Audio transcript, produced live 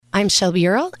I'm Shelby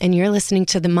Earl, and you're listening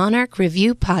to the Monarch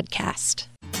Review Podcast.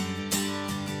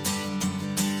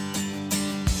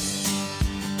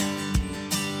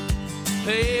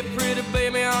 Hey, pretty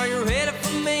baby, are you ready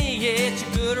for me? Yeah, it's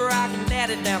your good rockin'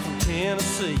 daddy down from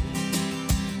Tennessee.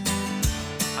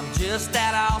 I'm just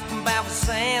that off from about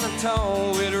San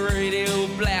Antonio with the radio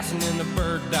blasting and the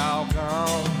bird dog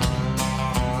on.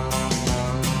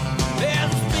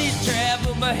 There's a speed trap,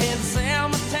 but my head's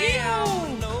San Mateo.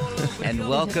 And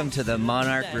welcome to the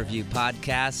Monarch Review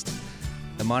Podcast.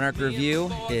 The Monarch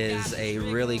Review is a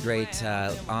really great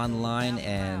online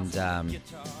and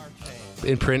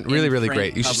in print, really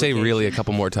great. You should say really a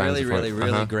couple more times.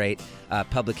 Really great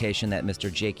publication that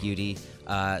Mr. Jake Udy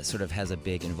sort of has a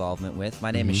big involvement with.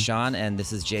 My name is Sean, and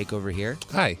this is Jake over here.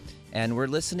 Hi. And we're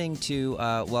listening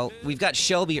to, we've got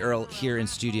Shelby Earl here in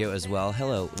studio as well.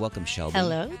 Hello. Welcome, Shelby.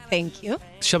 Hello. Thank you.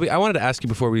 Shelby, I wanted to ask you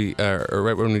before we, or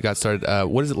right when we got started,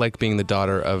 what is it like being the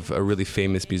daughter of a really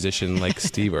famous musician like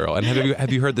Steve Earl? And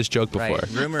have you heard this joke before?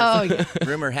 Right.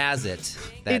 Rumor has it.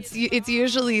 It's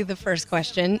usually the first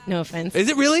question. No offense. Is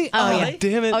it really? Oh, yeah.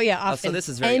 Damn it. Oh, yeah, often. So this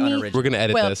is very unoriginal. We're going to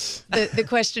edit this. The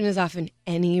question is often,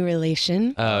 any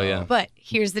relation? Oh, yeah. But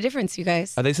here's the difference, you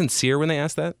guys. Are they sincere when they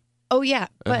ask that? Oh, yeah,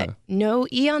 but no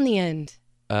E on the end.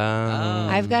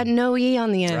 I've got no E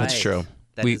on the end. That's true.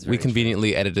 We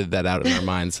conveniently edited that out in our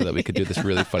minds so that we could do this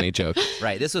really funny joke.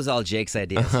 Right. This was all Jake's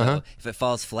idea. So if it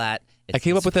falls flat, I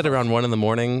came up with it around 1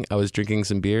 a.m. I was drinking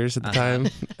some beers at the time,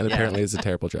 and apparently it's a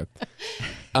terrible joke.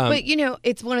 But,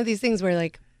 it's one of these things where,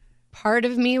 like, part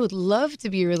of me would love to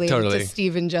be related to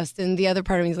Steve and Justin. The other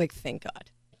part of me is like, thank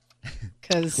God.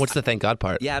 What's the thank God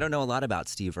part? Yeah, I don't know a lot about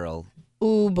Steve Earl.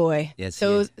 Oh, boy. Yes,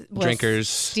 drinkers.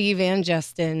 Steve and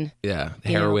Justin. Yeah,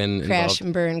 heroin crash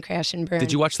involved. Crash and burn.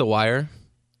 Did you watch The Wire?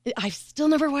 I've still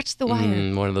never watched The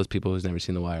Wire. One of those people who's never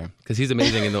seen The Wire. Because he's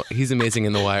amazing in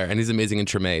The Wire, and he's amazing in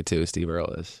Treme, too, Steve Earl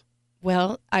is.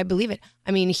 Well, I believe it. I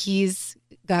mean, he's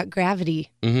got gravity,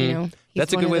 He's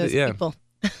That's a good way to, people.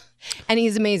 And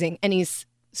he's amazing, and he's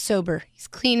sober. He's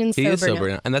clean and sober. He is sober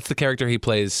now. And that's the character he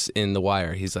plays in The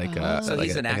Wire. He's like... so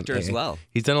he's an actor as well.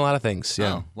 He's done a lot of things,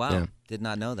 yeah. Oh, wow. Yeah. Did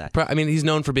not know that. I mean, he's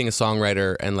known for being a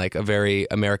songwriter and like a very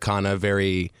Americana,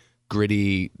 very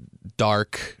gritty,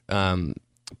 dark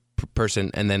person.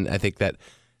 And then I think that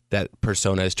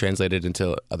persona is translated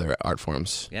into other art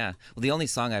forms. Yeah. Well, the only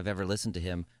song I've ever listened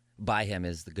to by him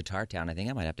is The Guitar Town. I think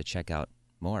I might have to check out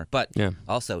more. But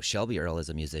also, Shelby Earl is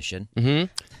a musician. Mm-hmm.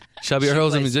 Shelby Earl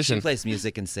is a musician. She plays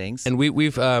music and sings. And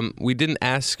we didn't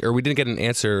ask, or we didn't get an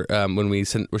answer when we're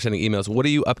sending emails. What are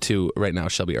you up to right now,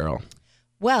 Shelby Earl?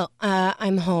 Well,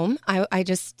 I'm home. I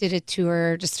just did a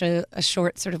tour, just a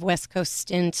short sort of West Coast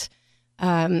stint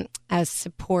as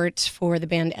support for the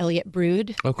band Elliott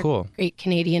Brood. Oh, cool. Great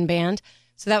Canadian band.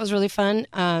 So that was really fun.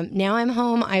 Now I'm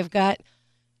home. I've got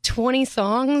 20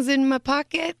 songs in my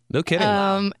pocket. No kidding.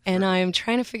 And I'm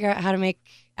trying to figure out how to make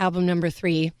album number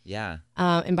 3. Yeah.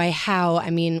 And by how,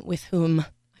 I mean with whom.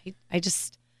 I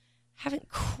just haven't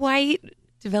quite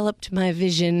developed my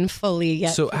vision fully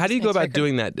yet. So how do you go about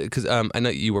doing that? Because I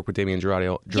know you work with Damien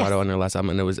Jurado on their last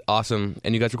album, and it was awesome.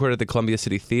 And you guys recorded at the Columbia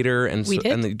City Theater, and we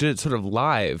did. And you did it sort of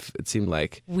live, it seemed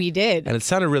like. We did. And it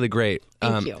sounded really great.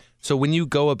 Thank you. So when you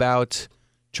go about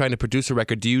trying to produce a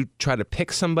record, do you try to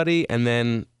pick somebody and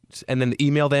then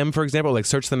email them, for example, like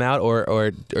search them out, or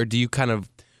do you kind of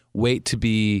wait to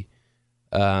be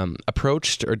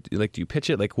approached, or like do you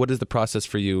pitch it? Like, what is the process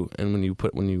for you? And when you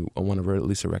want to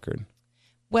release a record?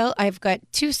 Well, I've got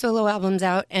 2 solo albums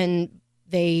out, and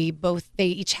they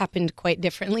each happened quite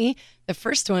differently. The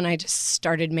first one I just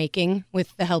started making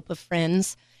with the help of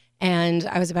friends, and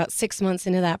I was about 6 months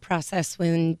into that process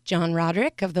when John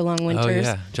Roderick of the Long Winters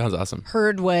John's awesome.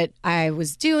 heard what I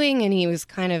was doing, and he was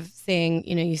kind of saying,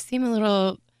 you seem a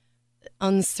little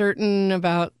uncertain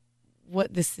about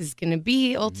what this is going to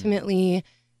be ultimately.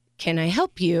 Can I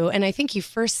help you? And I think he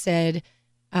first said,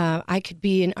 I could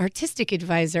be an artistic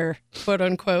advisor, quote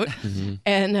unquote. Mm-hmm.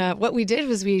 And what we did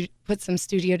was we put some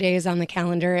studio days on the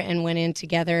calendar and went in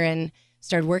together and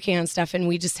started working on stuff. And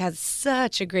we just had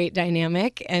such a great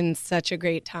dynamic and such a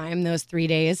great time those 3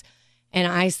 days. And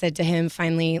I said to him,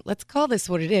 finally, let's call this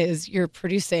what it is. You're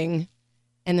producing,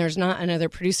 and there's not another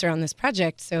producer on this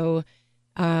project. So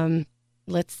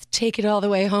let's take it all the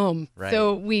way home. Right.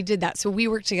 So we did that. So we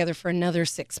worked together for another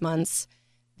 6 months.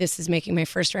 This is making my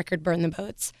first record, Burn the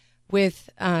Boats.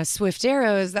 With Swift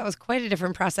Arrows, that was quite a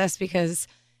different process because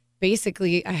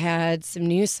basically I had some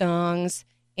new songs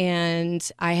and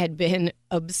I had been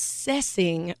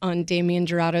obsessing on Damien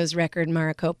Jurado's record,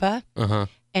 Maricopa. Uh-huh.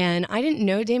 And I didn't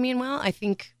know Damien well. I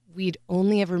think we'd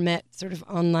only ever met sort of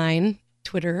online,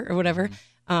 Twitter or whatever.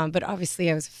 But obviously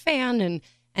I was a fan, and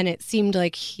and it seemed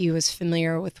like he was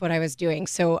familiar with what I was doing.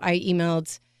 So I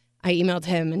emailed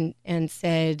him and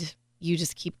said, you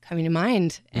just keep coming to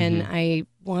mind, and I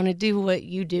want to do what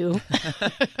you do.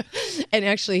 And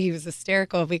actually, he was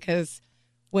hysterical because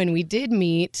when we did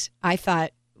meet, I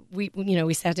thought we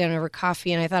sat down over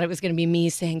coffee, and I thought it was going to be me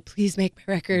saying, please make my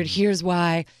record. Here's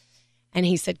why. And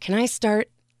he said, can I start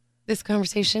this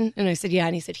conversation? And I said, yeah.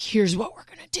 And he said, here's what we're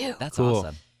going to do. That's Cool.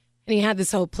 awesome. And he had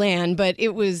this whole plan, but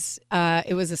it was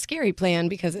a scary plan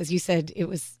because, as you said, it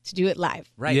was to do it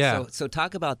live. Right. Yeah. So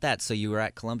talk about that. So you were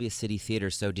at Columbia City Theater.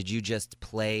 So did you just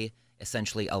play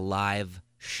essentially a live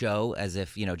show as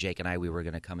if, Jake and we were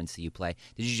going to come and see you play?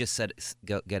 Did you just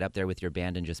get up there with your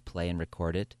band and just play and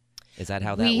record it? Is that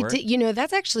how that works?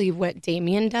 That's actually what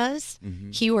Damien does.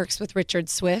 Mm-hmm. He works with Richard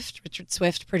Swift. Richard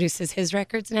Swift produces his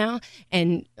records now.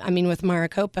 And with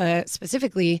Maricopa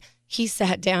specifically, he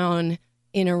sat down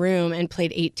in a room and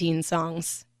played 18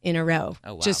 songs in a row,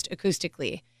 Oh, wow. just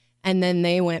acoustically. And then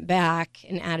they went back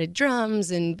and added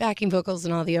drums and backing vocals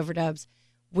and all the overdubs.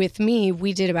 With me,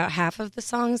 we did about half of the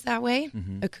songs that way,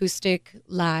 acoustic,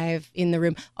 live, in the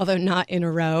room, although not in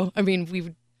a row. We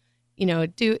would,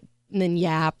 do and then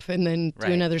yap and then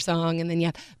do another song and then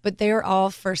yap. But they were all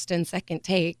first and second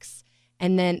takes.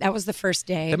 And then that was the first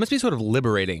day. That must be sort of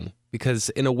liberating because,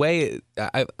 in a way,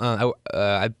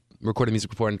 I've recorded music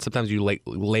before, and sometimes you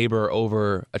labor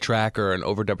over a track or an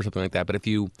overdub or something like that. But if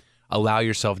you allow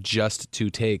yourself just 2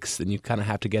 takes, then you kind of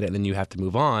have to get it, and then you have to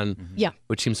move on. Yeah.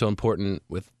 Which seems so important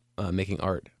with making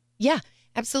art. Yeah,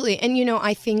 absolutely. And,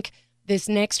 I think this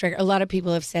next record, a lot of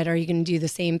people have said, are you going to do the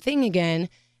same thing again?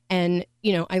 And,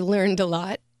 I learned a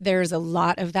lot. There's a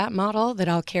lot of that model that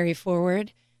I'll carry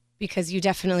forward because you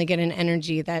definitely get an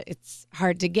energy that it's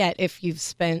hard to get if you've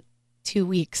spent 2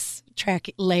 weeks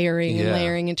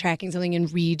layering and tracking something and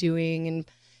redoing.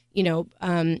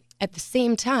 And, at the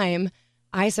same time,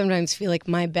 I sometimes feel like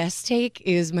my best take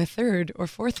is my third or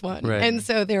fourth one. Right. And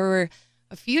so there were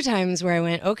a few times where I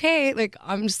went, okay,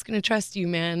 I'm just going to trust you,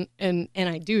 man. And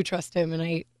I do trust him. And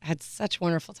I had such a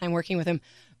wonderful time working with him.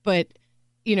 But,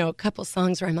 a couple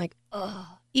songs where I'm like,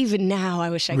 oh, even now I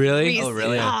wish I Really? could. Oh,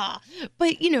 really?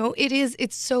 But,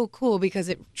 it's so cool because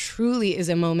it truly is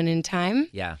a moment in time.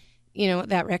 Yeah.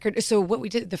 That record. So what we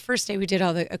did, the first day we did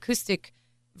all the acoustic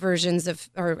versions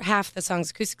or half the songs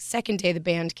acoustic. Second day the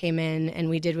band came in and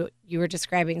we did what you were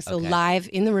describing. So live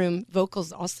in the room,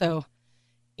 vocals also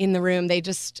in the room. They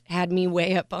just had me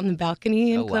way up on the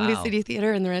balcony in Columbia City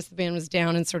Theater, and the rest of the band was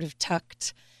down and sort of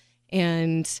tucked.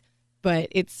 But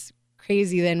it's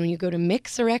crazy then when you go to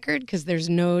mix a record because there's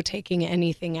no taking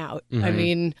anything out.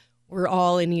 We're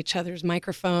all in each other's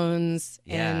microphones,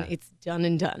 and it's done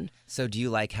and done. So do you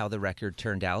like how the record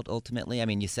turned out ultimately?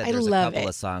 You said there's a couple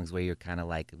of songs where you're kind of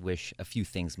like wish a few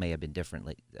things may have been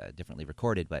differently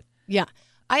recorded, but yeah,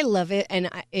 I love it, and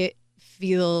it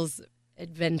feels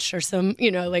adventuresome.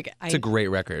 It's a great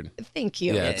record. Thank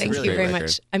you, Yeah, thank really you very great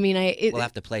much. we'll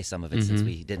have to play some of it since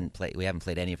we haven't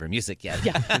played any of her music yet.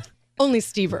 Yeah, only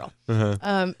Steve Earl.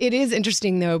 It is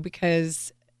interesting though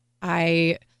because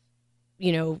I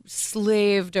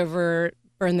slaved over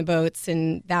Burn the Boats,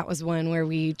 and that was one where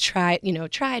we tried and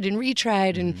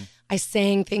retried, and I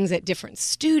sang things at different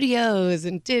studios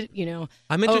and did,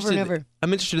 I'm over and over.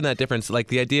 I'm interested in that difference, like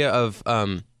the idea of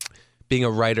being a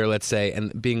writer, let's say,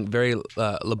 and being very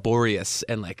laborious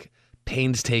and like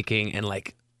painstaking and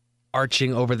like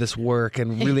arching over this work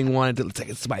and really wanted to,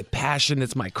 it's my passion,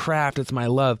 it's my craft, it's my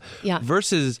love. Yeah.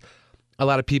 Versus a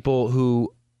lot of people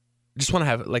who just want to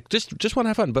have just want to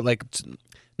have fun, but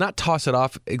not toss it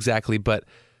off exactly, but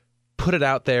put it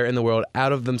out there in the world,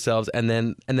 out of themselves, and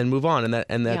then move on,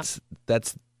 and that's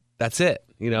it.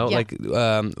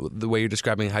 The way you're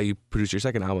describing how you produce your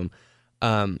second album.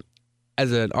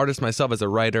 As an artist myself, as a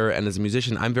writer and as a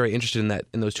musician, I'm very interested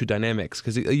in those two dynamics,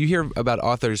 because you hear about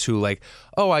authors who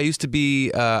I used to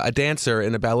be a dancer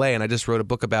in a ballet, and I just wrote a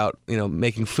book about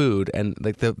making food, and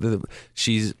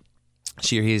she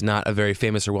or he is not a very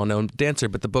famous or well-known dancer,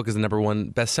 but the book is the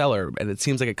 #1 bestseller, and it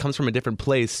seems like it comes from a different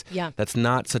place. Yeah. That's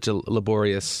not such a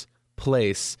laborious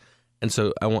place. And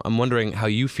so I'm wondering how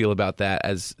you feel about that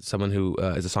as someone who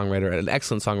is a songwriter, an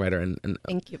excellent songwriter, and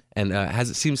Thank you. And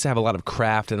seems to have a lot of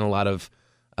craft and a lot of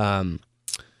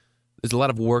there's a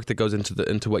lot of work that goes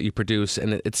into what you produce,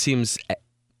 and it seems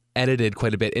edited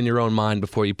quite a bit in your own mind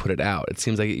before you put it out. It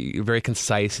seems like you're very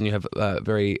concise, and you have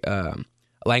very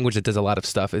language that does a lot of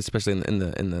stuff, especially in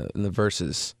the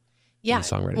verses. Yeah. In the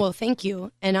songwriting. Well, thank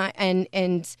you.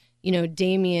 And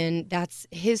Damien, that's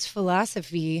his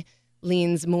philosophy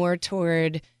leans more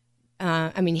toward.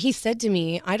 He said to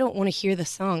me, "I don't want to hear the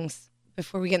songs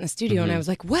before we get in the studio," and I was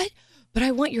like, "What? but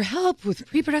I want your help with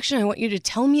pre-production. I want you to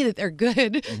tell me that they're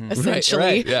good, essentially,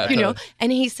 Right. Yeah, you know? totally.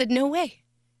 And he said, no way.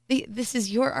 This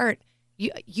is your art.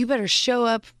 You better show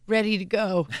up ready to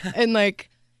go.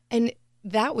 And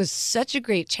that was such a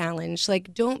great challenge.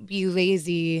 Like, don't be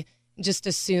lazy. Just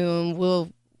assume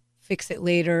we'll fix it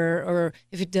later, or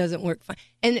if it doesn't work, fine.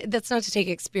 And that's not to take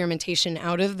experimentation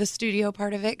out of the studio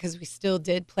part of it, because we still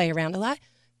did play around a lot.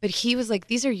 But he was like,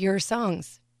 these are your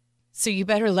songs, so you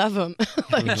better love them.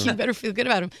 You better feel good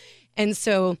about them. And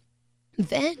so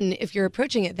then if you're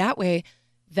approaching it that way,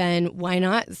 then why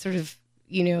not sort of,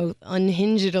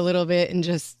 unhinge it a little bit and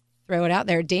just throw it out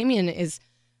there. Damien is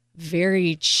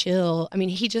very chill. I mean,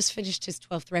 he just finished his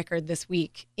 12th record this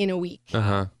week, in a week.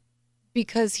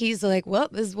 Because he's like, well,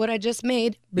 this is what I just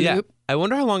made. Bloop. Yeah. I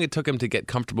wonder how long it took him to get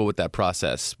comfortable with that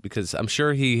process, because I'm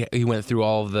sure he went through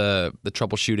all of the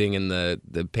troubleshooting and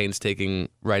the painstaking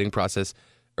writing process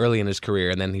early in his career.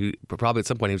 And then he probably at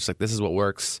some point he was just like, this is what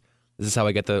works. This is how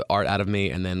I get the art out of me.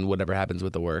 And then whatever happens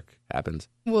with the work happens.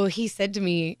 Well, he said to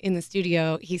me in the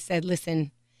studio, he said,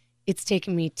 listen, it's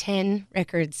taken me 10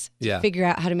 records to figure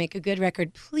out how to make a good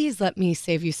record. Please let me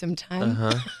save you some time.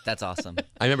 That's awesome.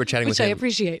 I remember chatting Which with I him.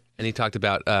 appreciate. And he talked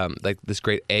about like this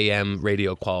great AM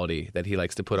radio quality that he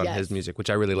likes to put on his music, which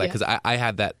I really like, because I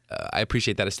have that. I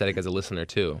appreciate that aesthetic as a listener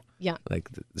too. Yeah. Like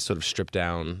the sort of stripped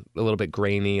down, a little bit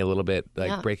grainy, a little bit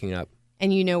like breaking up.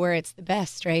 And you know where it's the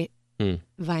best, right?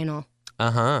 Vinyl.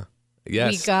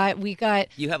 Yes. We got.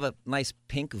 You have a nice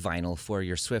pink vinyl for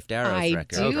your Swift Arrows I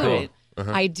record, do. right?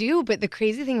 I do, but the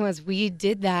crazy thing was we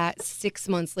did that 6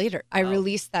 months later. I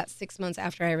released that 6 months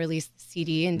after I released the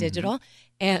CD and digital.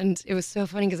 And it was so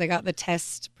funny because I got the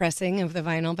test pressing of the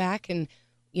vinyl back and,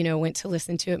 went to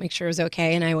listen to it, make sure it was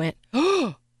okay. And I went,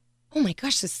 oh my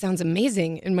gosh, this sounds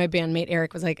amazing. And my bandmate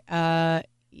Eric was like,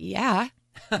 yeah,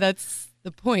 that's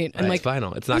the point. I'm like,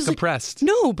 vinyl. It's not compressed.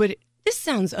 No, but this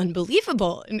sounds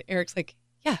unbelievable. And Eric's like,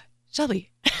 yeah, Shelby,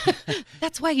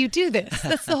 that's why you do this.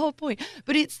 That's the whole point.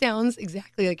 But it sounds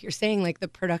exactly like you're saying, like the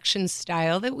production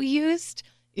style that we used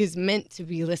is meant to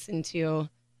be listened to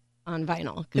on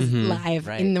vinyl, because live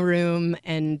in the room,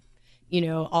 and,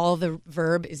 all the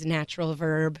verb is natural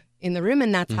verb in the room.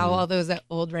 And that's how all those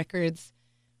old records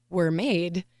were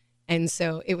made. And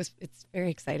so it's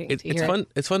very exciting to hear. It's fun.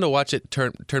 It's fun to watch it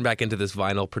turn back into this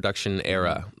vinyl production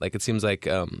era. Like it seems like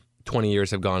 20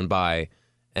 years have gone by,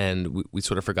 and we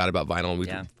sort of forgot about vinyl, and we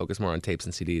focus more on tapes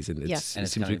and CDs, and it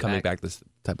seems to be coming back this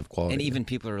type of quality. And even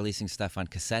people are releasing stuff on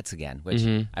cassettes again, which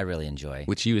I really enjoy.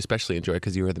 Which you especially enjoy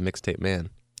because you were the mixtape man.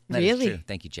 That is Really? true.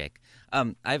 Thank you, Jake.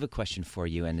 I have a question for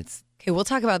you, and it's... Okay, we'll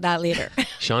talk about that later.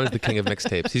 Sean is the king of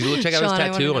mixtapes. Check out his Sean, I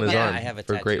tattoo on his Yeah, arm I have a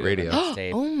for tattoo great of a radio.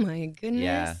 mixtape. Oh my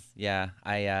goodness. Yeah.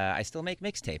 I still make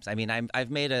mixtapes. I mean, I've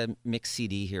made a mix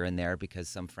CD here and there because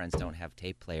some friends don't have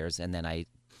tape players, and then I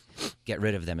get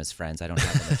rid of them as friends. I don't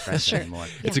have them as friends anymore.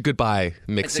 It's a goodbye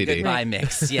mix It's CD. a goodbye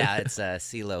mix. Yeah, it's a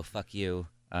CeeLo, fuck you.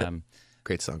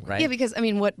 Great song. Right? Yeah, because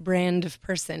what brand of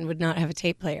person would not have a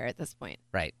tape player at this point?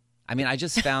 Right. I mean, I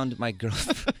just found my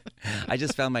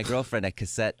girlfriend a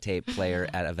cassette tape player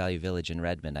at a Value Village in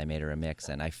Redmond. I made her a mix,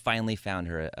 and I finally found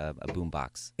her a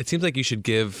boombox. It seems like you should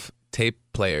give tape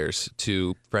players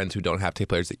to friends who don't have tape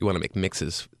players that you want to make mix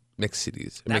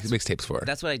CDs, mixtapes for.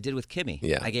 That's what I did with Kimmy.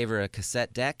 Yeah. I gave her a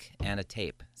cassette deck and a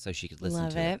tape so she could listen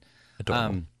Love to it.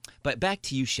 Adorable. But back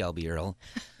to you, Shelby Earl.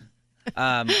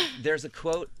 There's a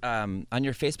quote on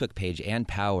your Facebook page. Ann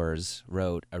Powers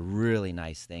wrote a really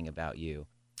nice thing about you.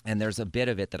 And there's a bit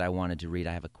of it that I wanted to read.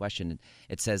 I have a question.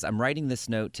 It says, I'm writing this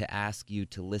note to ask you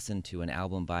to listen to an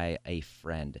album by a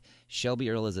friend. Shelby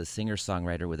Earl is a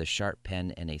singer-songwriter with a sharp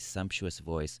pen and a sumptuous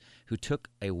voice who took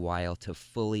a while to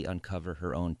fully uncover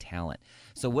her own talent.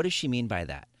 So what does she mean by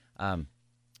that?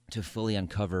 To fully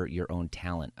uncover your own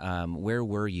talent. Where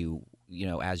were you,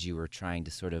 as you were trying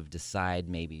to sort of decide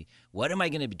maybe, what am I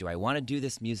going to be? Do I want to do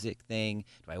this music thing?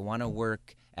 Do I want to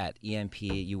work at EMP?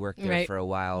 You worked there for a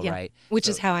while, right? Which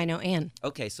is how I know Anne.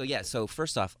 Okay, so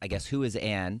first off, I guess, who is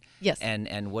Anne? Yes.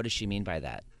 And what does she mean by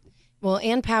that? Well,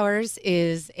 Ann Powers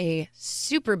is a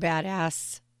super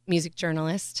badass music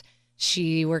journalist.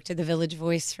 She worked at the Village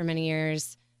Voice for many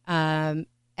years. LA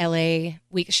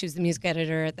Week. She was the music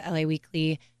editor at the LA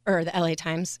Weekly, or the LA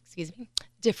Times, excuse me.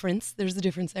 There's a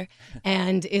difference there.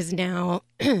 And is now,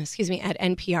 at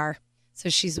NPR. So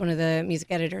she's one of the music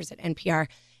editors at NPR.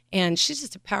 And she's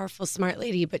just a powerful, smart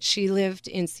lady, but she lived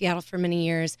in Seattle for many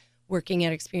years, working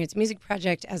at Experience Music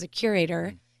Project as a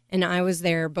curator, and I was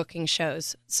there booking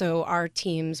shows. So our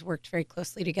teams worked very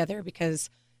closely together because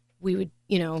we would,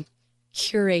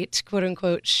 curate, quote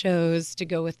unquote, shows to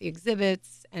go with the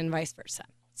exhibits and vice versa.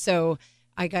 So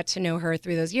I got to know her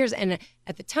through those years. And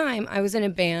at the time, I was in a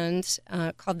band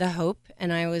called The Hope,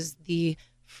 and I was the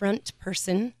front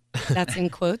person. That's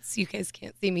in quotes. You guys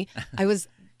can't see me. I was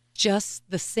just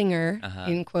the singer,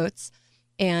 in quotes.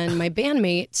 And my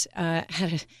bandmate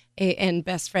had and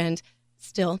best friend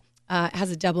still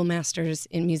has a double master's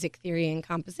in music theory and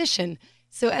composition.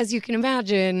 So as you can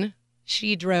imagine,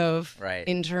 she drove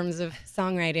in terms of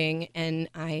songwriting, and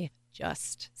I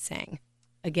just sang.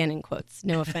 Again, in quotes,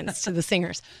 no offense to the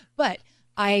singers. But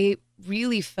I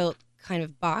really felt kind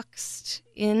of boxed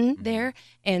in there.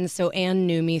 And so Anne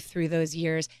knew me through those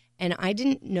years. And I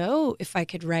didn't know if I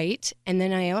could write. And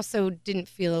then I also didn't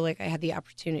feel like I had the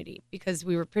opportunity because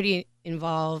we were pretty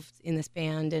involved in this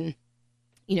band and,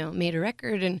 made a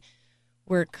record and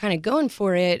we're kind of going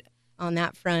for it on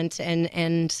that front.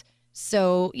 And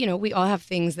so, we all have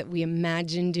things that we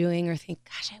imagine doing or think,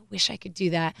 gosh, I wish I could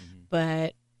do that.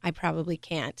 But I probably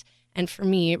can't. And for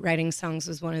me, writing songs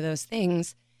was one of those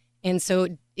things. And so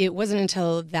it wasn't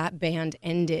until that band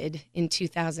ended in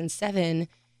 2007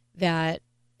 that,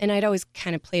 and I'd always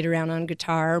kind of played around on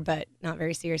guitar, but not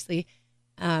very seriously.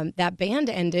 That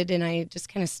band ended and I just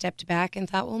kind of stepped back and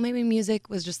thought, well, maybe music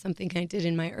was just something I did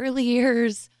in my early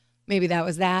years. Maybe that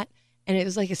was that. And it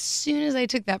was like as soon as I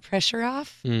took that pressure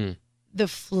off, the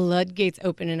floodgates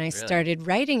opened and I started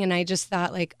writing, and I just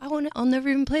thought like, I'll never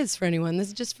even play this for anyone. This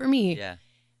is just for me. Yeah.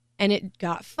 And it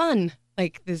got fun.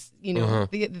 Like this,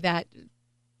 that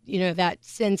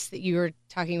sense that you were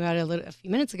talking about a few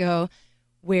minutes ago,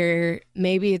 where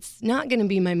maybe it's not going to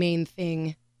be my main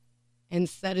thing and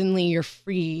suddenly you're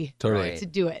free to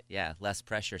do it. Yeah. Less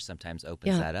pressure sometimes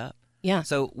opens that up. Yeah.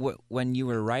 So when you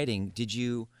were writing,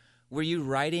 were you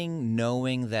writing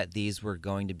knowing that these were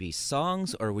going to be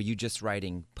songs, or were you just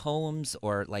writing poems,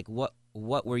 or like what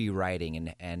were you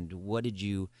writing and what did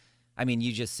you, I mean,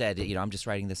 you just said, I'm just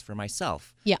writing this for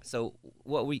myself. Yeah. So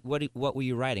what were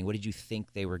you writing? What did you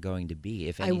think they were going to be,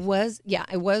 if anything?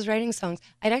 I was writing songs.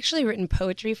 I'd actually written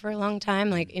poetry for a long time.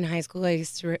 Like in high school, I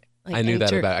used to I knew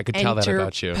that about, I could tell that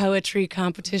about you. Poetry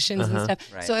competitions and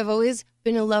stuff. Right. So I've always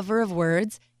been a lover of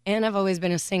words. And I've always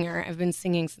been a singer. I've been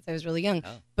singing since I was really young.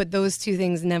 Oh. But those two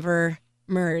things never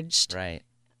merged,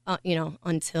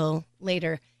 until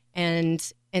later.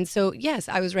 And so, yes,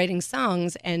 I was writing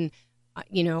songs and,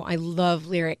 I love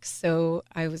lyrics. So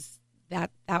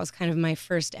that was kind of my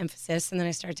first emphasis. And then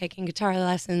I started taking guitar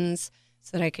lessons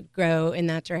so that I could grow in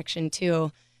that direction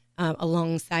too,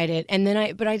 alongside it. And then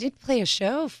I did play a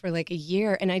show for like a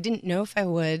year and I didn't know if I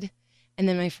would. And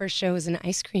then my first show was an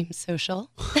ice cream social.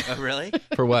 Oh, really?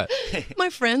 For what? My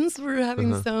friends were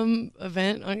having some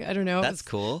event. I don't know. That's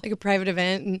cool. Like a private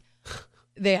event. And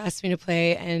they asked me to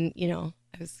play. And, I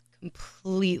was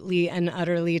completely and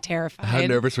utterly terrified. How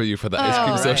nervous were you for the ice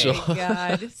cream social? Oh, my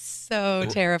God. So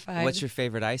terrified. What's your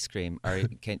favorite ice cream?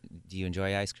 Do you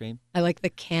enjoy ice cream? I like the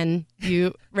can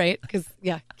you, right? Because,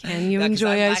 can you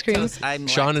enjoy ice cream?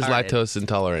 Sean is lactose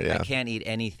intolerant, I can't eat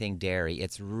anything dairy.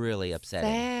 It's really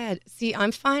upsetting. Sad. See,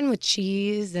 I'm fine with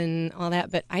cheese and all that,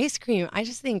 but ice cream, I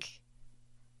just think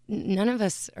none of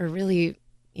us are really,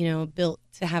 built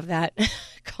to have that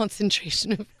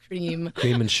concentration of cream.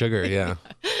 Cream and sugar, yeah.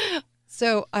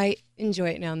 So I enjoy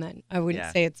it now and then. I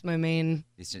wouldn't say it's my main.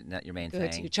 It's not your main go-to.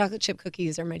 thing. Chocolate chip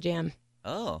cookies are my jam.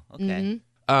 Oh, okay.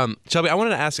 Mm-hmm. Shelby, I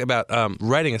wanted to ask about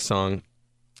writing a song,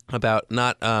 about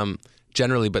not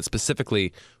generally, but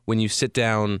specifically when you sit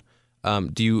down.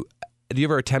 Do you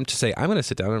ever attempt to say, I'm going to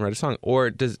sit down and write a song?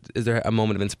 Or is there a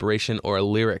moment of inspiration or a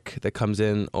lyric that comes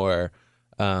in, or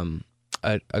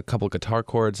a couple guitar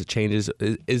chords that changes?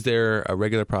 Is there a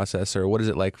regular process, or what is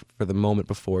it like for the moment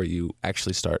before you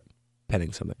actually start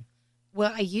penning something?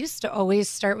 Well, I used to always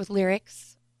start with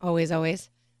lyrics. Always.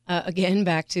 Again,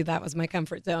 back to that was my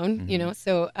comfort zone,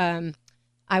 So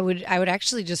I would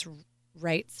actually just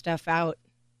write stuff out,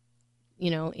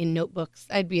 in notebooks.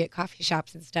 I'd be at coffee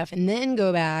shops and stuff, and then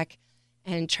go back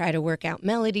and try to work out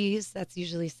melodies. That's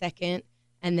usually second,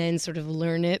 and then sort of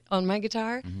learn it on my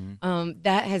guitar.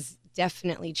 That has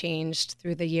definitely changed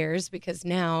through the years because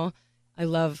now I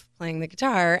love playing the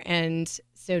guitar, and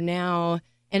so now.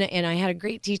 And I had a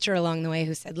great teacher along the way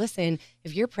who said, listen,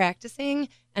 if you're practicing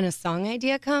and a song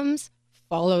idea comes,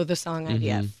 follow the song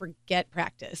idea. Forget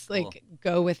practice.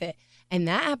 Go with it. And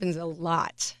that happens a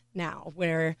lot now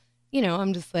where,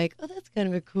 I'm just like, oh, that's kind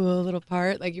of a cool little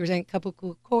part. Like you were saying, a couple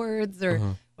cool chords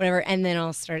or whatever. And then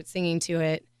I'll start singing to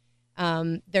it.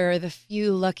 There are the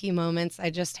few lucky moments. I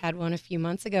just had one a few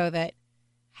months ago that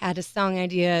had a song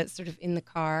idea sort of in the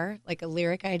car, like a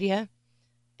lyric idea.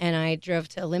 And I drove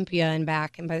to Olympia and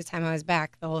back, and by the time I was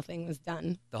back, the whole thing was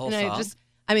done. The whole and song?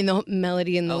 The whole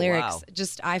melody and the lyrics, wow.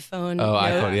 just iPhone. Oh, note.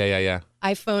 iPhone, yeah.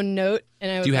 iPhone note,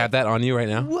 and I was Do you have that on you right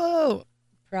now? Whoa,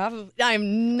 probably.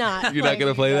 I'm not. You're not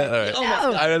going to play that? All right.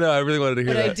 No. I don't know. I really wanted to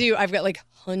hear But that. I do. I've got like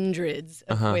hundreds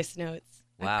of voice notes.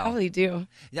 Wow. I probably do.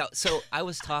 Now, so I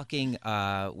was talking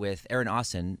with Erin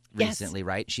Austin recently,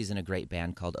 right? She's in a great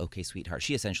band called OK Sweetheart.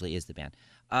 She essentially is the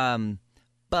band.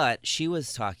 But she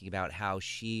was talking about how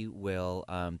she will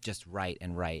just write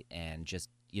and just,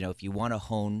 if you want to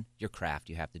hone your craft,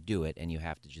 you have to do it, and you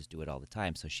have to just do it all the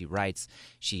time. So she writes,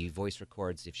 she voice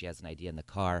records if she has an idea in the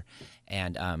car,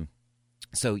 and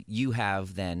so you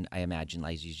have then, I imagine,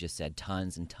 like you just said,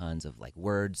 tons and tons of like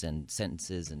words and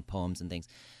sentences and poems and things.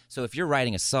 So if you're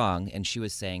writing a song, and she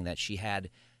was saying that she had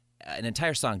an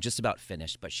entire song just about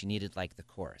finished, but she needed like the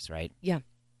chorus, right? Yeah.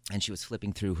 And she was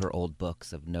flipping through her old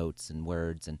books of notes and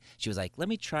words, and she was like, let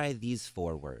me try these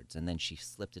 4 words. And then she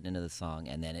slipped it into the song,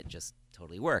 and then it just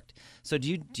totally worked. So do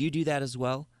you do that as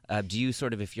well? Do you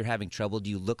sort of, if you're having trouble, do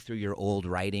you look through your old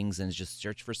writings and just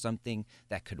search for something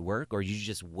that could work, or do you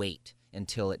just wait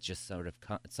until it just sort of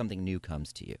something new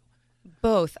comes to you?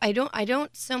 Both. I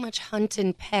don't so much hunt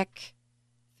and peck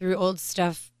through old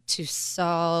stuff to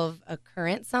solve a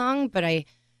current song, but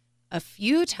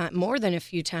more than a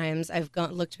few times, I've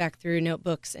looked back through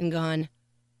notebooks and gone,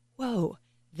 whoa,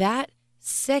 that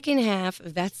second half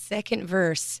of that second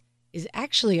verse is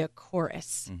actually a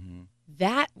chorus. Mm-hmm.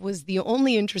 That was the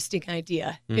only interesting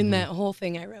idea in that whole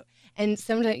thing I wrote. And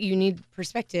sometimes you need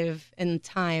perspective and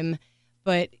time,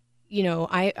 but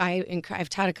I've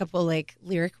taught a couple like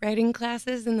lyric writing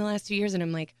classes in the last 2 years, and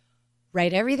I'm like,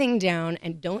 write everything down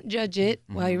and don't judge it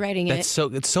while you're writing it.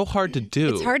 It's so hard to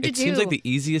do. It's hard to do. It seems like the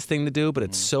easiest thing to do, but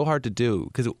it's so hard to do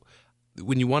because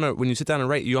when you sit down and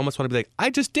write, you almost want to be like, I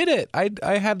just did it.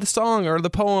 I have the song or the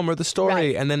poem or the story,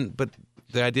 right. and then but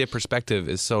the idea of perspective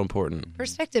is so important.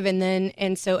 Perspective,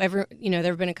 and so there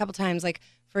have been a couple times, like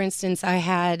for instance, I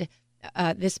had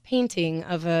this painting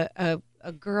of a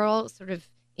girl sort of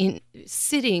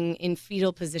sitting in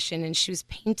fetal position, and she was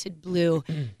painted blue,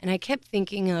 and I kept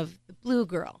thinking of the blue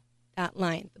girl, that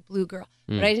line, the blue girl,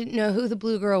 but I didn't know who the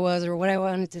blue girl was or what I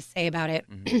wanted to say about it.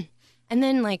 And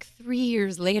then like 3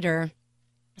 years later,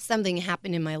 something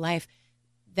happened in my life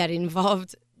that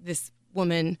involved this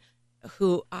woman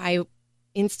who I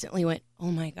instantly went,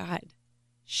 oh my God,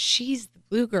 she's the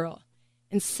blue girl.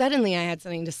 And suddenly I had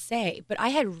something to say, but I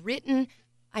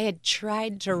had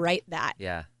tried to write that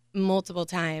multiple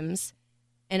times.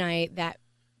 And that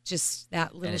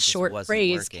little short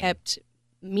phrase kept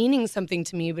meaning something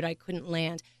to me, but I couldn't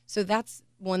land. So that's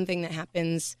one thing that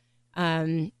happens,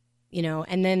 and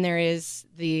then there is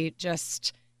the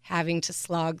just having to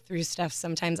slog through stuff.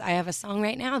 Sometimes I have a song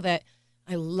right now that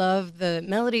I love the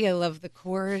melody. I love the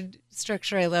chord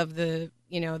structure. I love the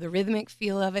rhythmic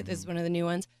feel of it. This is one of the new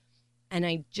ones. And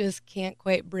I just can't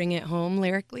quite bring it home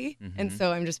lyrically. And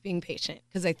so I'm just being patient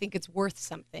because I think it's worth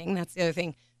something. That's the other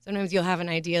thing. Sometimes you'll have an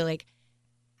idea like,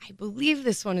 I believe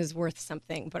this one is worth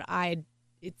something, but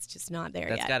it's just not there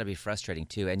yet. That's got to be frustrating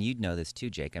too. And you'd know this too,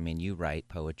 Jake. I mean, you write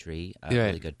poetry,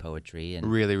 really good poetry, and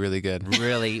really, really good.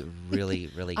 Really, really,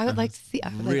 really. I would like to see.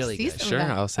 Really good. Some sure, of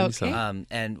that. I'll send you some.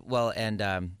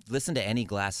 And listen to Any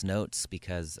Glass Notes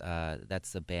because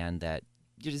that's a band that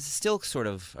is still sort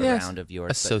of around of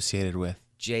yours, associated with.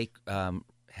 Jake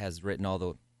has written all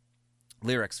the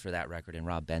lyrics for that record, and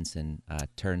Rob Benson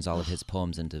turns all of his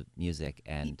poems into music.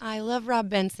 And I love Rob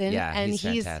Benson. Yeah, and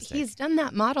he's fantastic. He's done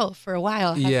that model for a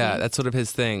while. Hasn't he? That's sort of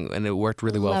his thing, and it worked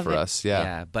really well for us.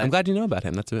 Yeah, but I'm glad you know about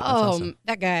him. That's awesome.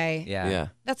 That guy. Yeah.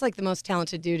 That's like the most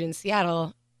talented dude in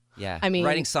Seattle. Yeah, I mean,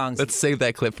 writing songs. Let's save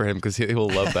that clip for him because he will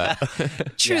love that.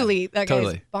 Truly, that guy's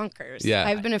totally. bonkers. Yeah.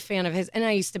 I've been a fan of his, and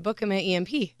I used to book him at EMP.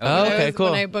 Oh, okay,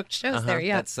 cool. When I booked shows there,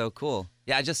 yeah. That's so cool.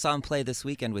 Yeah, I just saw him play this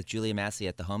weekend with Julia Massey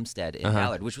at the Homestead in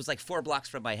Ballard, which was like 4 blocks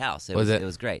from my house. It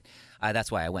was great.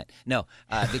 That's why I went. No,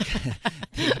 I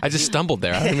just stumbled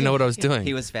there. I don't even know what I was doing.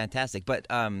 He was fantastic, but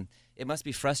it must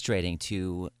be frustrating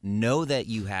to know that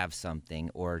you have something,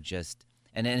 or just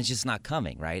and then it's just not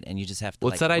coming, right? And you just have to.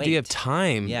 Well, it's that wait. idea of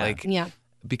time,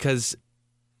 because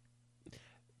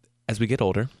as we get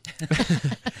older,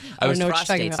 I was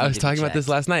talking about this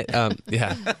last night.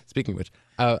 Speaking of which,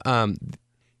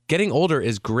 getting older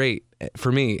is great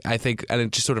for me, I think,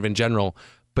 and just sort of in general.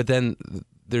 But then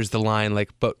there's the line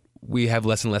like, but we have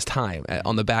less and less time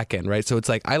on the back end, right? So it's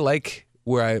like I like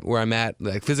where I'm at,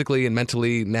 like physically and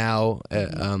mentally now,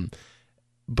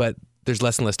 but there's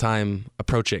less and less time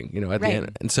approaching, at the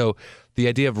end. And so the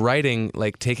idea of writing,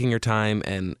 like taking your time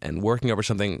and working over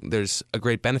something, there's a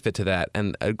great benefit to that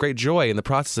and a great joy in the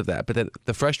process of that. But then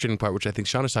the frustrating part, which I think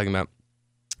Sean is talking about,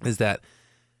 is that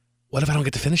what if I don't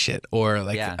get to finish it? Or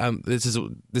like, Yeah. this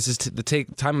is the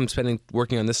time I'm spending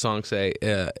working on this song. Say,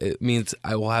 it means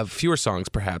I will have fewer songs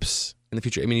perhaps in the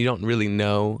future. I mean, you don't really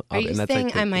know. Are you and that's saying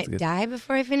like I might die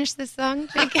before I finish this song,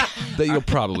 Jake? that you'll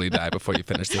probably die before you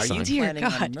finish this Are song. you Dear planning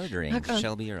on God. murdering How come?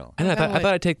 Shelby Earl? And I thought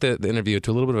I'd take the interview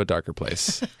to a little bit of a darker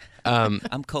place. I'm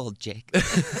cold, Jake.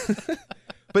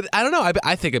 But I don't know.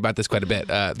 I think about this quite a bit.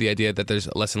 The idea that there's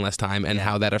less and less time and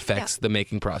how that affects the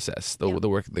making process, the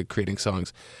work, the creating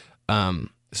songs.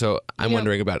 So I'm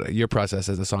wondering about your process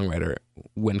as a songwriter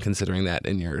when considering that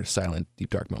in your silent, deep,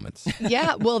 dark moments.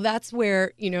 Yeah, well, that's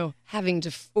where, having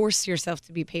to force yourself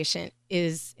to be patient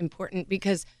is important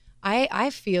because I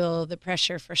feel the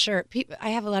pressure for sure.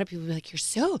 I have a lot of people be like, you're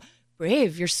so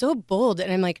brave, you're so bold.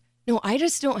 And I'm like, no, I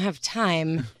just don't have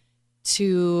time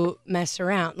to mess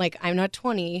around. Like, I'm not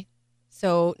 20,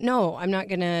 so no, I'm not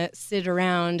going to sit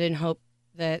around and hope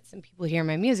that some people hear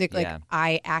my music. Like,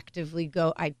 I actively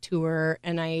go, I tour,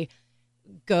 and I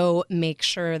go make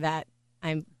sure that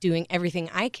I'm doing everything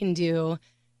I can do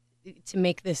to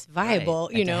make this viable,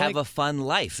 Right. And to have a fun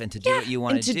life and to do what you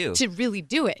want to do. To really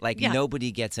do it. Like,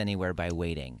 nobody gets anywhere by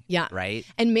waiting. Yeah. Right?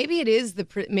 And maybe it is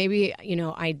maybe,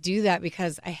 I do that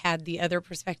because I had the other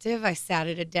perspective. I sat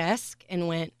at a desk and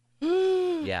went,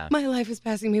 my life is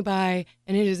passing me by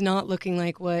and it is not looking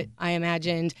like what I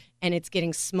imagined, and it's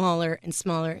getting smaller and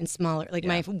smaller and smaller. Like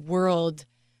my world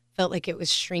felt like it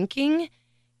was shrinking,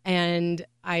 and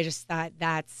I just thought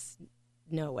that's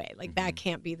no way. Like that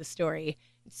can't be the story.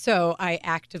 So I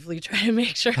actively try to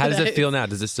make sure. How does it feel now?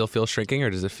 Does it still feel shrinking or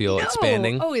does it feel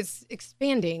expanding? Oh, it's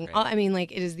expanding. Right. I mean,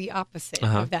 like it is the opposite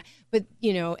of that. But,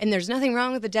 and there's nothing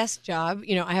wrong with a desk job.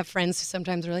 I have friends who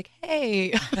sometimes are like,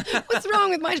 hey, what's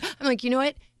wrong with my job? I'm like, you know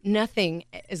what? Nothing.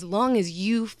 As long as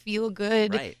you feel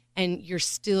good and you're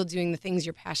still doing the things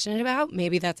you're passionate about,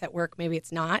 maybe that's at work, maybe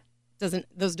it's not.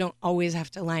 Those don't always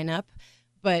have to line up.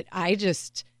 But I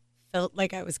just felt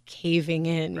like I was caving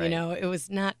in, it was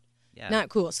not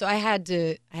cool. So I had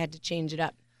to change it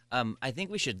up. I think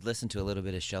we should listen to a little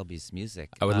bit of Shelby's music.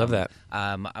 I would love that.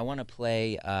 I want to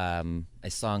play a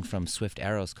song from Swift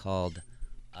Arrows called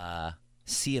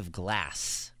Sea of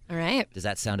Glass. All right. Does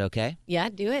that sound okay? Yeah,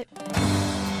 do it.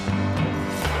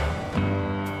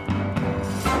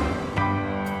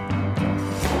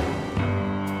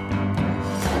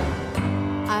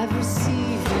 I've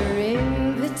received your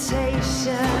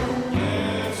invitation.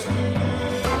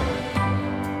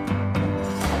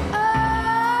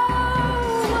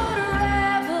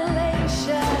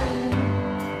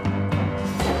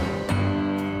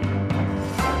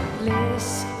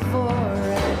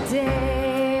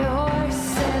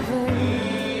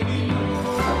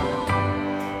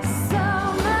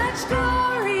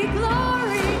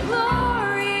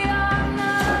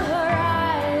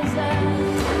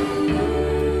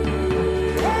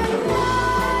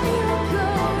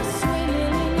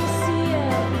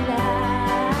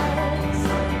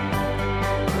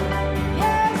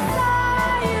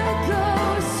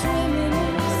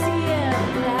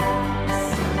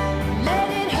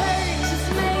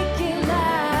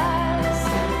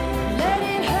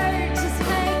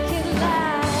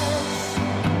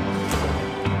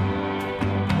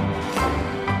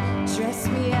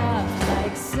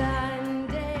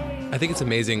 I think it's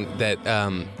amazing that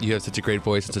you have such a great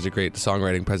voice and such a great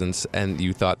songwriting presence, and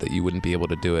you thought that you wouldn't be able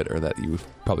to do it, or that you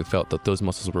probably felt that those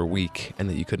muscles were weak and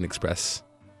that you couldn't express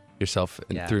yourself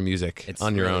through music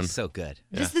on your own. So good.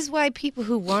 This is why people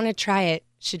who want to try it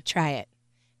should try it.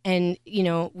 And,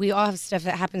 we all have stuff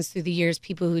that happens through the years,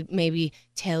 people who maybe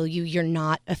tell you you're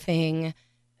not a thing.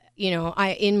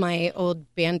 In my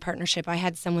old band partnership, I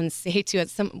had someone say to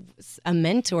it, a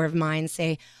mentor of mine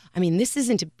say, I mean, this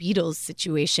isn't a Beatles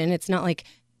situation. It's not like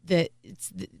this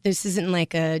isn't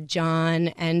like a John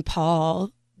and Paul.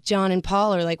 John and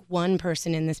Paul are like one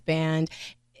person in this band.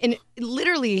 And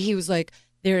literally he was like,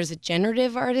 there's a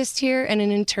generative artist here and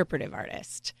an interpretive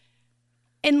artist.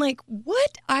 And like,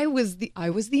 what? I was the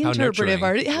interpretive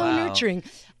artist. How nurturing.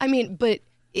 I mean, but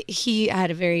he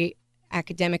had a very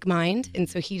academic mind, and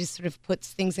so he just sort of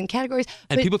puts things in categories.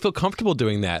 And people feel comfortable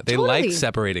doing that. They like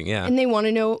separating, And they want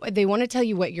to know, they want to tell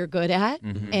you what you're good at.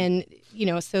 And,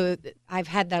 so I've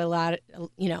had that a lot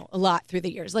through the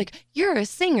years. Like, you're a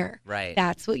singer. Right.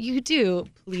 That's what you do.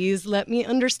 Please let me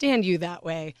understand you that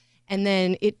way. And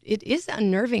then it is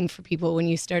unnerving for people when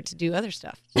you start to do other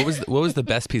stuff. What was the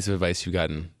best piece of advice you've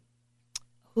gotten?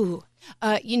 Ooh,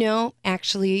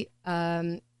 actually,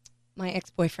 my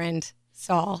ex-boyfriend,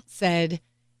 Saul, said,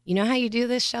 you know how you do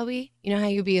this, Shelby? You know how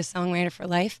you be a songwriter for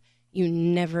life? You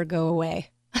never go away.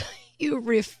 You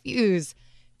refuse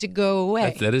to go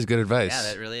away. That is good advice.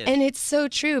 Yeah, that really is. And it's so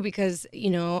true because,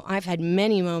 I've had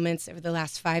many moments over the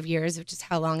last 5 years, which is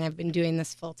how long I've been doing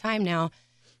this full time now,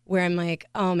 where I'm like,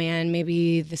 oh man,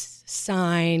 maybe this is a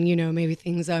sign, maybe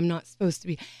things I'm not supposed to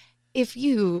be. If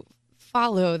you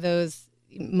follow those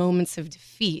moments of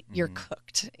defeat, you're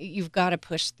cooked. You've got to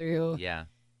push through. Yeah.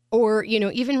 Or,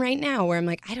 even right now where I'm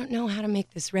like, I don't know how to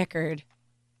make this record.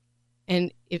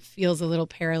 And it feels a little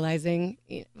paralyzing.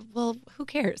 Well, who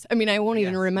cares? I mean, I won't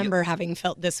even remember having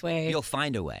felt this way. You'll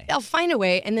find a way. I'll find a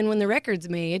way. And then when the record's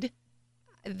made,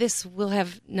 this will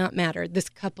have not mattered. This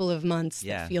couple of months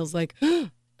that feels like, I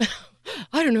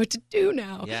don't know what to do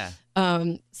now. Yeah.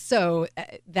 So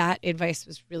that advice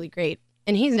was really great.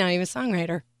 And he's not even a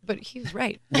songwriter, but he was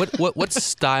right. What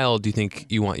style do you think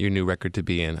you want your new record to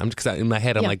be in? Because in my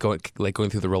head I'm like going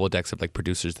through the Rolodex of like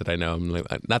producers that I know. I'm like,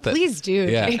 not that. Please do.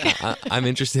 Yeah, I'm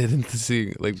interested in to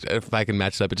see like if I can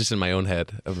match it up, but just in my own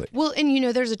head. Of like, well,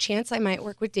 and there's a chance I might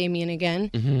work with Damien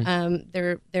again.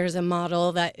 There's a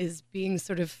model that is being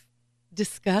sort of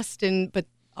discussed, but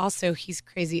also he's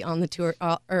crazy on the tour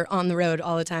or on the road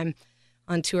all the time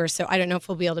on tour. So I don't know if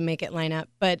we'll be able to make it line up,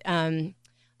 but.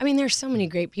 I mean, there's so many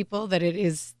great people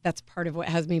that's part of what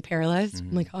has me paralyzed.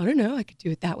 I'm like, I don't know, I could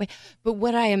do it that way. But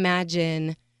what I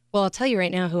imagine, well, I'll tell you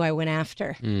right now who I went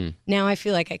after. Now I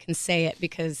feel like I can say it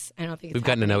because I don't think it's we've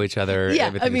gotten to know each other.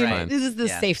 Yeah, I mean, fine. this is the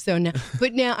safe zone now.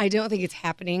 But now I don't think it's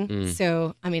happening.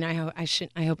 So, I mean, I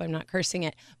hope I'm not cursing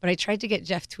it. But I tried to get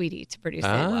Jeff Tweedy to produce it.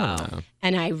 Wow.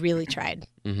 And I really tried.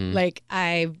 Like,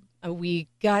 we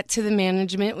got to the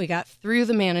management. We got through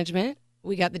the management.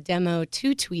 We got the demo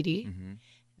to Tweedy.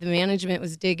 The management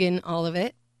was digging all of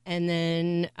it, and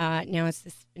then now it's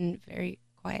just been very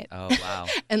quiet. Oh, wow.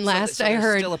 And so I there's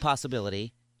heard still a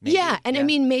possibility. Maybe. Yeah, and I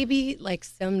mean maybe like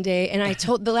someday. And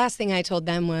the last thing I told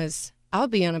them was I'll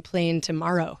be on a plane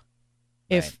tomorrow.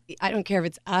 If I don't care if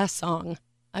it's a song,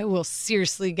 I will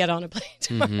seriously get on a plane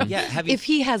tomorrow. Yeah, if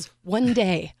he has one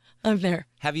day, I'm there.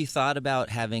 Have you thought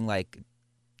about having like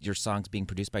your songs being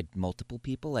produced by multiple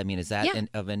people? I mean, is that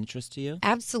of interest to you?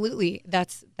 Absolutely.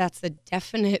 That's a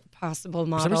definite possible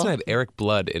model. For some reason, I have Eric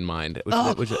Blood in mind,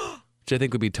 which I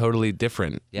think would be totally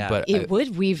different. Yeah. But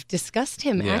would. We've discussed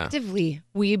him actively.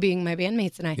 We being my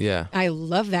bandmates and I. Yeah. I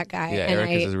love that guy. Yeah, and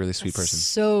Eric is a really sweet person.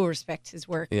 So respect his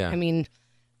work. Yeah. I mean,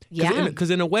 yeah.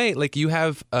 Because in a way, like you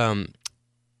have, I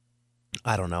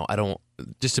don't know,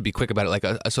 just to be quick about it, like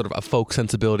a sort of a folk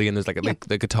sensibility, and there's like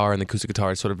the guitar and the acoustic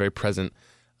guitar is sort of very present.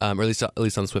 Or at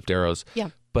least on Swift Arrows. Yeah.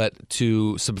 But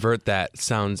to subvert that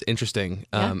sounds interesting.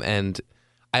 And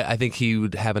I think he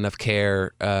would have enough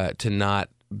care to not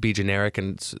be generic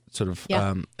and sort of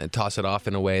and toss it off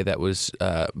in a way that was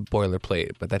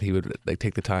boilerplate, but that he would like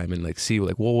take the time and like see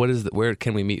like, well, where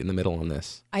can we meet in the middle on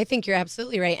this? I think you're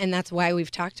absolutely right. And that's why we've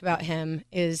talked about him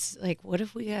is like, what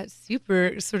if we got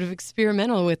super sort of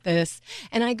experimental with this?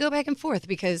 And I go back and forth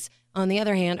because on the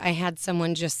other hand, I had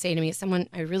someone just say to me, someone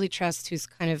I really trust who's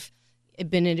kind of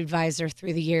been an advisor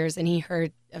through the years, and he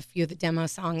heard a few of the demo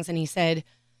songs and he said,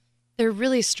 they're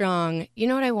really strong. You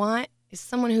know what I want? Is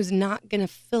someone who's not going to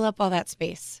fill up all that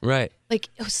space. Right. Like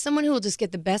someone who will just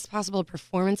get the best possible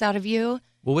performance out of you.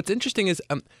 Well, what's interesting is,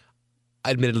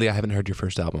 admittedly, I haven't heard your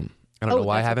first album. I don't know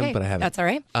why I haven't, okay. but I haven't. That's all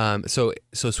right. So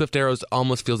Swift Arrows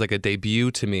almost feels like a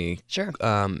debut to me. Sure.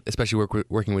 Especially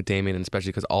working with Damien, and especially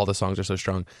because all the songs are so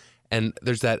strong. And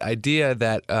there's that idea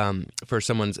that for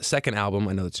someone's second album,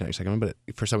 I know it's not your second one, but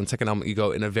for someone's second album, you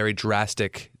go in a very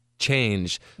drastic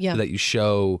change so that you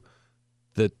show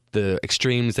the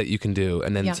extremes that you can do,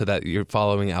 and then so that your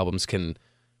following albums can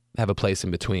have a place in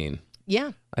between.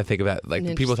 Yeah. I think of that,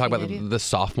 like people talk about the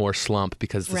sophomore slump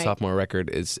because the sophomore record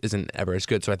isn't ever as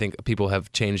good. So I think people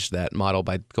have changed that model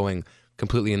by going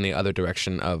completely in the other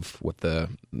direction of what the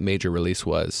major release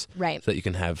was. Right. So that you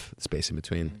can have space in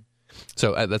between.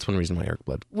 So that's one reason why Eric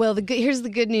Blood. Well, here's the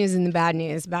good news and the bad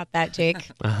news about that, Jake.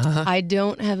 I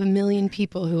don't have a million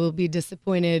people who will be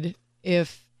disappointed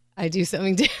if I do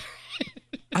something different.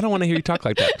 I don't want to hear you talk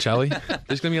like that, Shelby.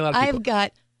 There's going to be a lot of people. I've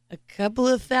got a couple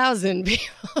of thousand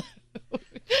people.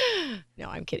 No,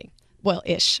 I'm kidding. Well,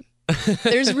 ish.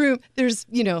 There's room. There's,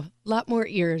 a lot more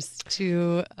ears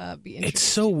to be interested. It's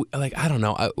so, like, I don't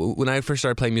know. When I first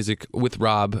started playing music with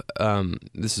Rob,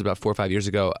 this is about 4 or 5 years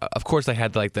ago, of course I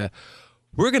had like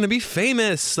we're going to be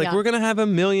famous. Like, we're going to have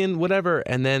 1 million, whatever.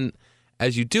 And then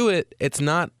as you do it, it's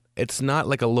not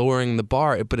like a lowering the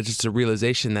bar, but it's just a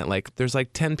realization that like there's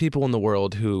like 10 people in the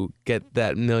world who get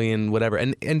that 1 million, whatever.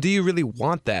 And do you really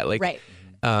want that? Like, right.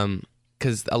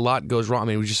 Because a lot goes wrong. I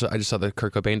mean, I just saw the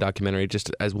Kurt Cobain documentary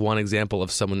just as one example of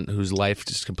someone whose life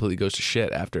just completely goes to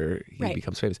shit after he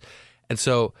becomes famous. And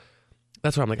so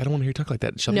That's why I'm like, I don't want to hear you talk like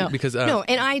that, Shelby. No, because no,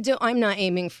 and I'm not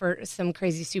aiming for some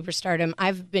crazy superstardom.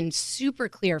 I've been super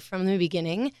clear from the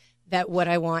beginning that what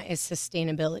I want is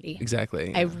sustainability.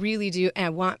 Exactly. I really do, and I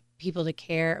want people to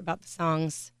care about the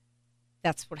songs.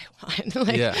 That's what I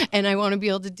want. And I want to be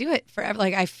able to do it forever.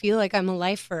 Like, I feel like I'm a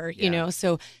lifer, you know?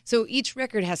 So each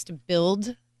record has to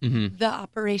build the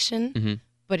operation,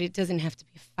 but it doesn't have to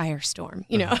be a firestorm,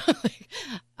 you know?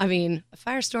 I mean, a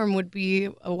firestorm would be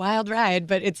a wild ride,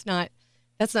 but that's not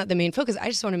the main focus. I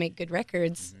just want to make good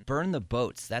records. Burn the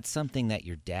boats. That's something that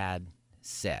your dad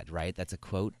said, right? That's a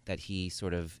quote that he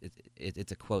sort of,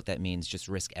 it's a quote that means just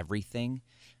risk everything.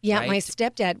 Yeah, right? my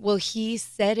stepdad, well, he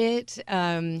said it.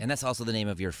 And that's also the name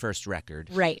of your first record.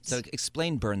 Right. So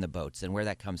explain Burn the Boats and where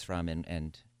that comes from.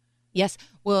 And Yes.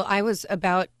 Well, I was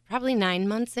about probably 9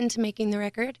 months into making the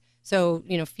record. So,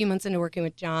 a few months into working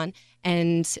with John,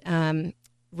 and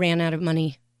ran out of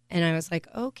money. And I was like,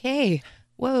 okay,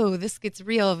 whoa, this gets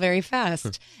real very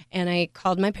fast. And I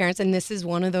called my parents, and this is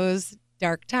one of those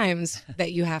dark times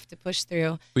that you have to push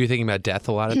through. Were you thinking about death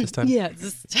a lot at this time? Yeah.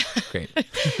 Great.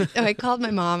 So I called my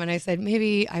mom and I said,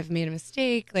 maybe I've made a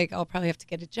mistake. Like, I'll probably have to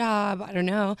get a job. I don't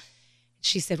know.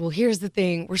 She said, well, here's the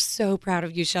thing. We're so proud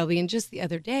of you, Shelby. And just the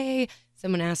other day,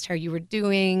 someone asked how you were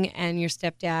doing, and your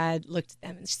stepdad looked at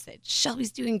them and she said,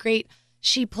 Shelby's doing great.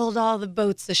 She pulled all the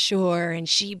boats ashore and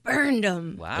she burned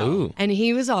them. wow. Ooh. And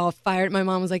he was all fired. My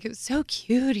mom was like, it was so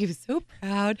cute. He was so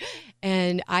proud.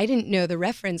 And I didn't know the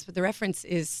reference, but the reference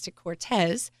is to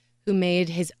Cortez, who made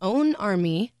his own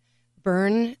army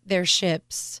burn their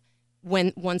ships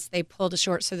once they pulled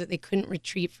ashore so that they couldn't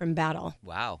retreat from battle.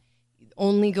 Wow.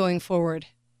 Only going forward.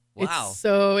 Wow. It's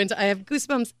so, I have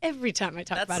goosebumps every time I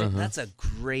talk about it. That's a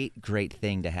great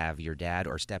thing to have your dad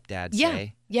or stepdad Yeah.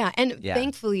 say. Yeah. And Yeah.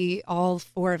 thankfully, all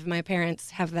four of my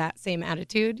parents have that same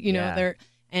attitude. Yeah. They're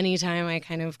anytime I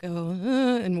kind of go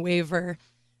and waver,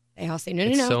 they all say, no,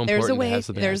 It's no, so there's a important to way. have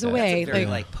something There's like a that. way. It's a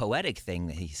very poetic thing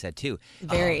that he said too.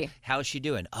 Very. Oh, how's she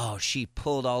doing? Oh, she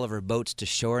pulled all of her boats to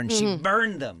shore and she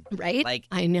burned them. Right? Like,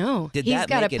 I know. did He's that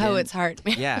got make a it in? poet's heart.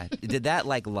 yeah. Did that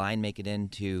line make it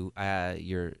into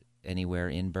your anywhere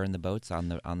in Burn the Boats on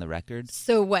the record?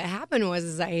 So what happened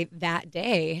was I that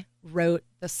day wrote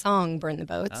the song Burn the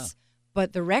Boats,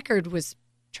 but the record was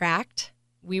tracked.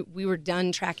 We were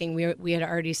done tracking. We had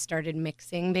already started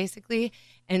mixing basically.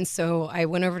 And so I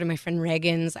went over to my friend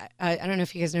Reagan's. I don't know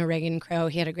if you guys know Reagan Crow.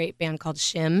 He had a great band called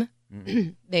Shim.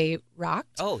 They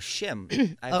rocked. Oh,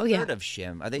 Shim. I've yeah. heard of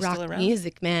Shim. Are they Rock still around?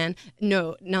 music, man.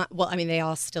 No, not well. I mean, they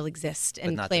all still exist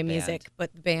and not play the band. music,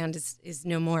 but the band is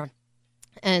no more.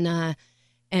 And I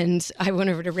went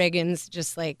over to Reagan's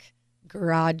just like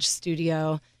garage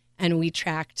studio, and we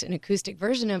tracked an acoustic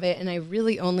version of it. And I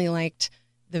really only liked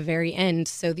the very end.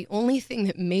 So the only thing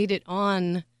that made it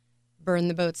on Burn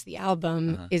the Boats, the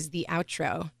album, is the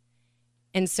outro.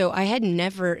 And so I had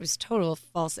never, it was total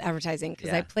false advertising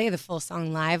because I play the full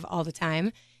song live all the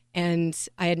time. And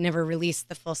I had never released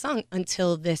the full song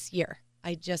until this year.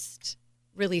 I just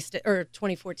released it, or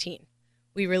 2014.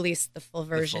 We released the full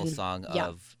version. The full song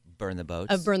of Burn the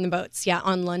Boats? Of Burn the Boats, yeah,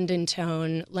 on London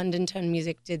Tone. London Tone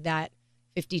Music did that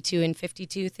 52 and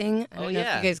 52 thing. I don't know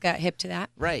if you guys got hip to that.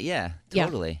 Right, yeah, Yeah.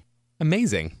 totally.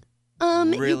 Amazing.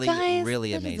 Really, you guys,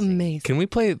 really that is amazing. Can we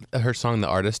play her song, The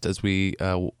Artist, as we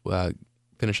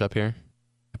finish up here?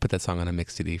 I put that song on a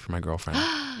mix CD for my girlfriend.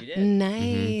 You did?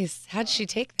 Nice. How'd she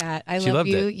take that? I She love loved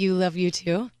you. it. You love you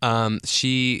too.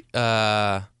 She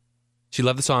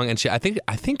loved the song, and I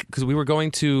think because we were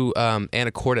going to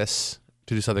Anacortes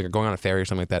to do something, or going on a ferry or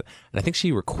something like that, and I think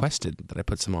she requested that I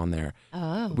put some on there.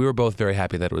 Oh. We were both very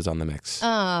happy that it was on the mix.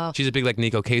 Oh. She's a big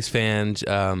Nico Case fan,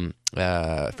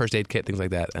 First Aid Kit, things like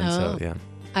that, and so yeah.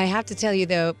 I have to tell you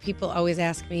though, people always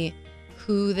ask me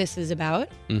who this is about.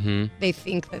 Mm-hmm. They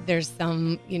think that there's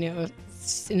some,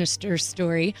 sinister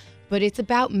story, but it's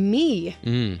about me.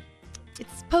 Mm.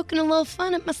 It's poking a little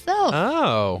fun at myself.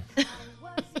 Oh.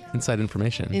 Inside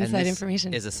information. And Inside this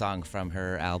information. is a song from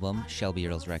her album, Shelby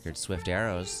Earl's record, Swift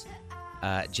Arrows.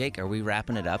 Jake, are we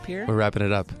wrapping it up here? We're wrapping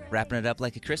it up. Wrapping it up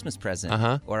like a Christmas present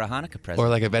or a Hanukkah present. Or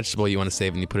like a vegetable you want to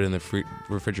save and you put it in the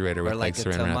refrigerator with or like a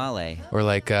saran wrap. tamale. Or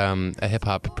like a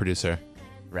hip-hop producer.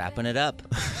 Wrapping it up.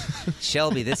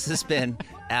 Shelby, this has been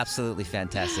absolutely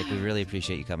fantastic. We really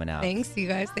appreciate you coming out. Thanks, you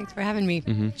guys. Thanks for having me.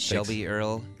 Mm-hmm.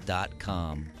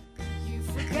 ShelbyEarl.com.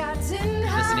 Forgotten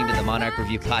Listening to the Monarch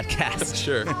Review podcast.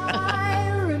 Sure. I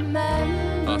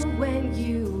remember when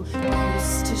you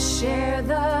used to share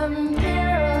the